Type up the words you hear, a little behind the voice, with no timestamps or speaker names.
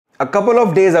A couple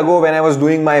of days ago when I was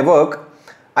doing my work,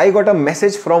 I got a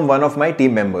message from one of my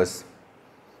team members.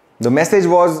 The message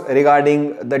was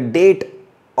regarding the date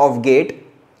of GATE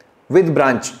with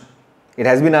branch. It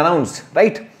has been announced,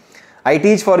 right? I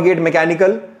teach for GATE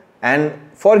Mechanical, and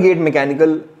for GATE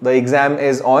Mechanical, the exam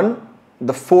is on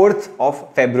the 4th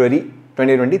of February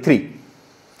 2023.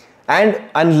 And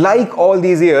unlike all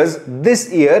these years,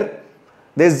 this year,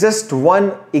 there's just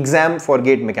one exam for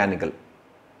GATE Mechanical.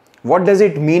 What does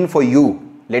it mean for you?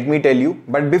 Let me tell you.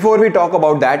 But before we talk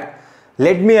about that,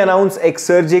 let me announce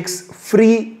Exergic's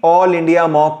free All India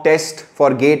mock test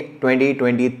for GATE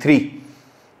 2023.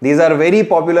 These are very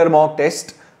popular mock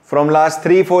tests. From last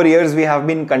 3-4 years, we have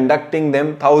been conducting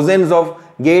them. Thousands of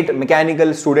GATE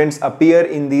Mechanical students appear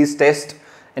in these tests.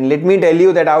 And let me tell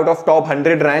you that out of top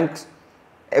 100 ranks,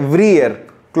 every year,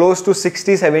 close to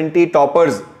 60-70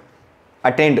 toppers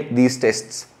attend these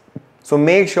tests. So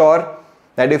make sure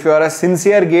that if you are a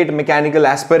sincere GATE Mechanical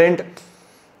aspirant,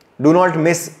 do not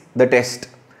miss the test.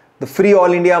 The free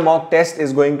All India mock test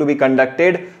is going to be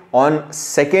conducted on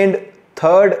 2nd,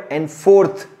 3rd and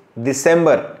 4th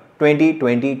December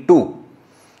 2022.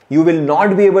 You will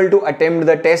not be able to attempt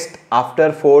the test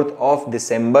after 4th of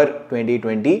December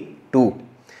 2022.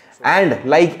 And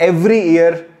like every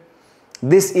year,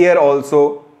 this year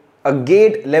also, a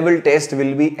GATE level test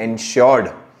will be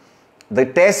ensured. The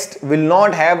test will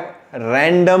not have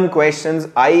random questions.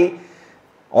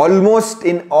 Almost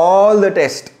in all the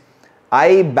tests,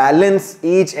 I balance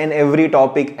each and every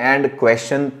topic and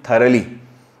question thoroughly.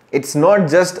 It's not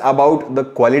just about the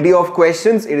quality of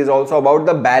questions, it is also about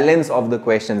the balance of the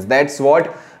questions. That's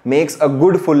what makes a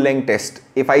good full-length test.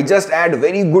 If I just add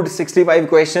very good 65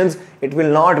 questions, it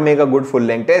will not make a good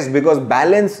full-length test, because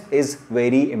balance is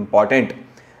very important.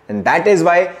 And that is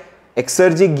why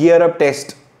Exergic Gear Up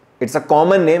test, it's a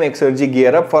common name, Exergic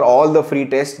Gear Up, for all the free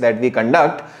tests that we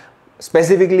conduct.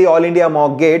 Specifically, All India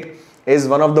Mock GATE is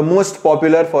one of the most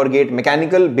popular for GATE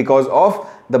Mechanical because of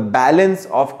the balance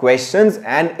of questions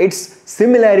and its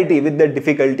similarity with the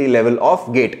difficulty level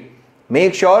of GATE.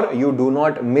 Make sure you do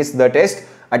not miss the test.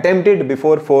 Attempt it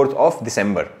before 4th of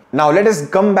December. Now let us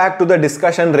come back to the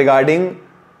discussion regarding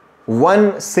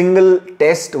one single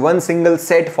test, one single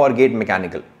set for GATE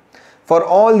Mechanical. For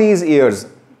all these years,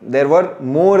 there were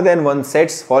more than one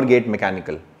sets for GATE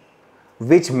Mechanical,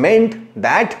 which meant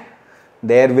that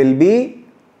there will be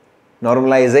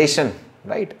normalization,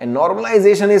 right? And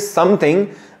normalization is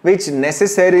something which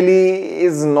necessarily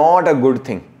is not a good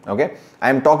thing, okay?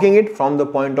 I am talking it from the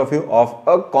point of view of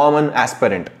a common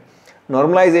aspirant.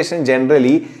 Normalization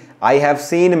generally, I have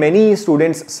seen many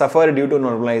students suffer due to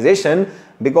normalization,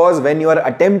 because when you are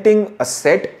attempting a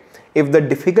set, if the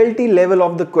difficulty level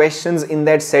of the questions in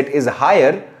that set is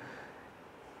higher,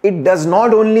 it does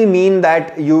not only mean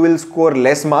that you will score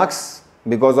less marks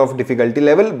because of difficulty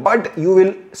level, but you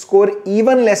will score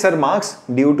even lesser marks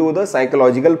due to the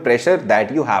psychological pressure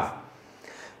that you have.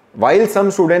 While some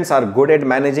students are good at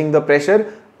managing the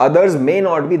pressure, others may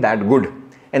not be that good.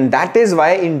 And that is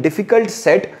why in difficult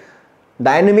set,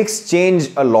 dynamics change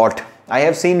a lot. I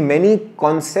have seen many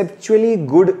conceptually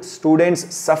good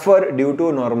students suffer due to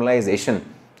normalization.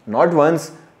 Not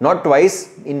once, not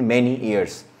twice, in many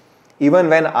years. Even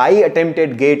when I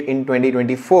attempted GATE in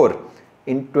 2024,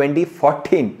 in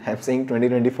 2014, I'm saying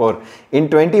 2024, in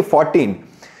 2014,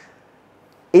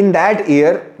 in that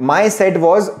year, my set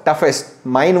was toughest.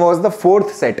 Mine was the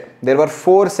 4th set. There were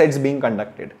 4 sets being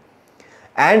conducted.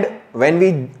 And when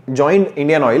we joined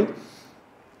Indian Oil,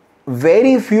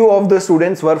 very few of the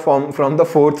students were from the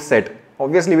 4th set.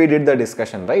 Obviously, we did the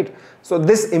discussion, right? So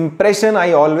this impression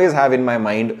I always have in my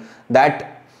mind,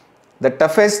 that the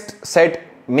toughest set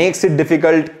makes it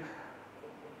difficult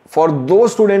for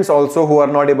those students also who are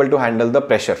not able to handle the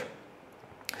pressure.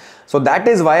 So that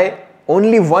is why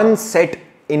only one set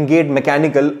in GATE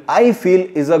Mechanical, I feel,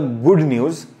 is a good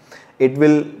news. It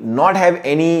will not have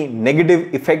any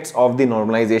negative effects of the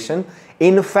normalization.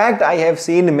 In fact, I have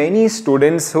seen many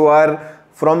students who are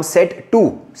from set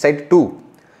 2.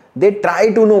 They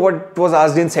try to know what was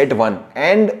asked in set 1,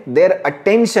 and their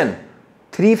attention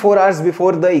 3-4 hours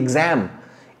before the exam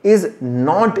is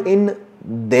not in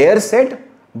their set,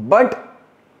 but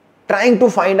trying to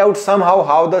find out somehow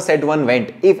how the set 1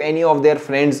 went. If any of their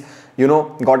friends,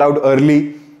 got out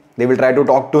early, they will try to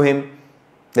talk to him.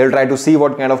 They will try to see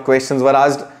what kind of questions were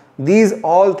asked. These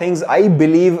all things, I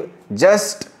believe,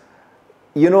 just,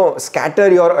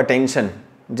 scatter your attention,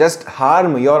 just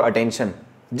harm your attention.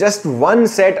 Just one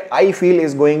set, I feel,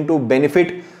 is going to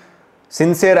benefit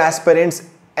sincere aspirants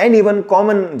and even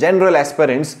common general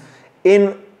aspirants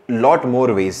in lot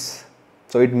more ways.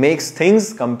 So it makes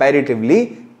things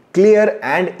comparatively clear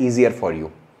and easier for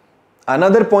you.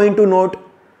 Another point to note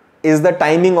is the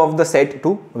timing of the set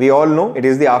too. We all know it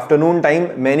is the afternoon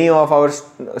time. Many of our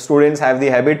students have the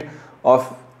habit of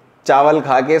चावल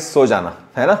खा के सो जाना,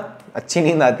 है ना? अच्छी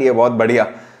नींद आती है, बहुत बढ़िया.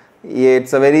 ये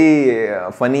it's a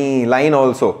very funny line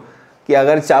also कि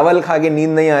अगर चावल खा के नींद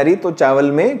नहीं आ रही तो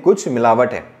चावल में कुछ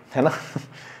मिलावट है ना?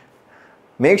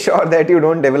 Make sure that you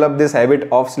don't develop this habit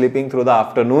of sleeping through the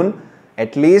afternoon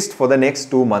at least for the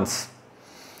next 2 months.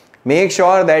 Make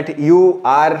sure that you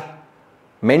are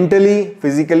mentally,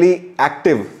 physically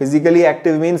active. Physically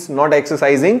active means not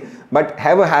exercising, but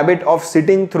have a habit of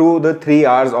sitting through the 3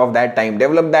 hours of that time.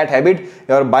 Develop that habit.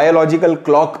 Your biological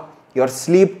clock, your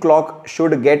sleep clock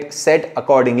should get set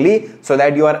accordingly so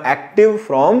that you are active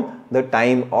from the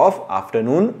time of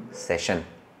afternoon session.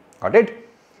 Got it?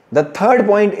 The third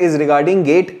point is regarding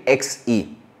GATE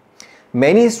XE.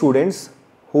 Many students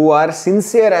who are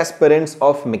sincere aspirants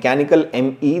of mechanical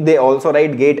ME, they also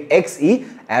write GATE XE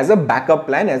as a backup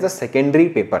plan, as a secondary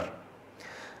paper.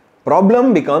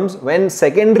 Problem becomes when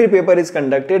secondary paper is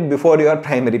conducted before your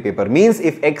primary paper. Means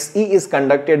if XE is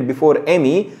conducted before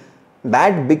ME,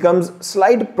 that becomes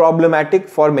slight problematic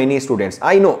for many students.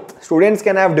 I know students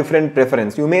can have different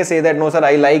preference. You may say that no sir,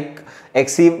 I like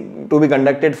XE to be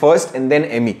conducted first and then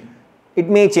ME. It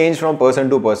may change from person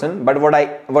to person, but what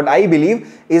I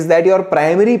believe is that your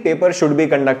primary paper should be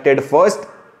conducted first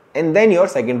and then your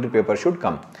secondary paper should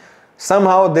come.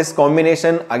 Somehow this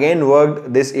combination again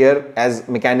worked this year, as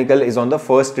mechanical is on the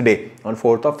first day, on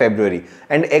 4th of February,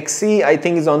 and XE I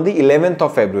think is on the 11th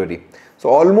of February. So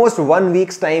almost 1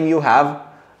 week's time you have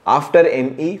after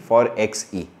ME for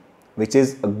XE, which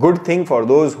is a good thing for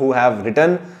those who have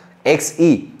written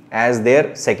XE as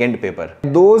their second paper.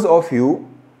 Those of you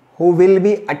who will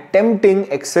be attempting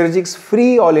Exergic's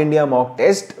free All India mock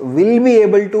test will be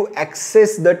able to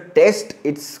access the test,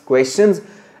 its questions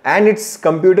and its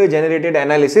computer generated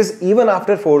analysis even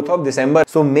after 4th of December.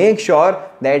 So make sure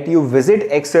that you visit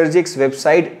Exergic's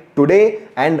website today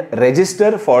and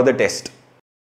register for the test.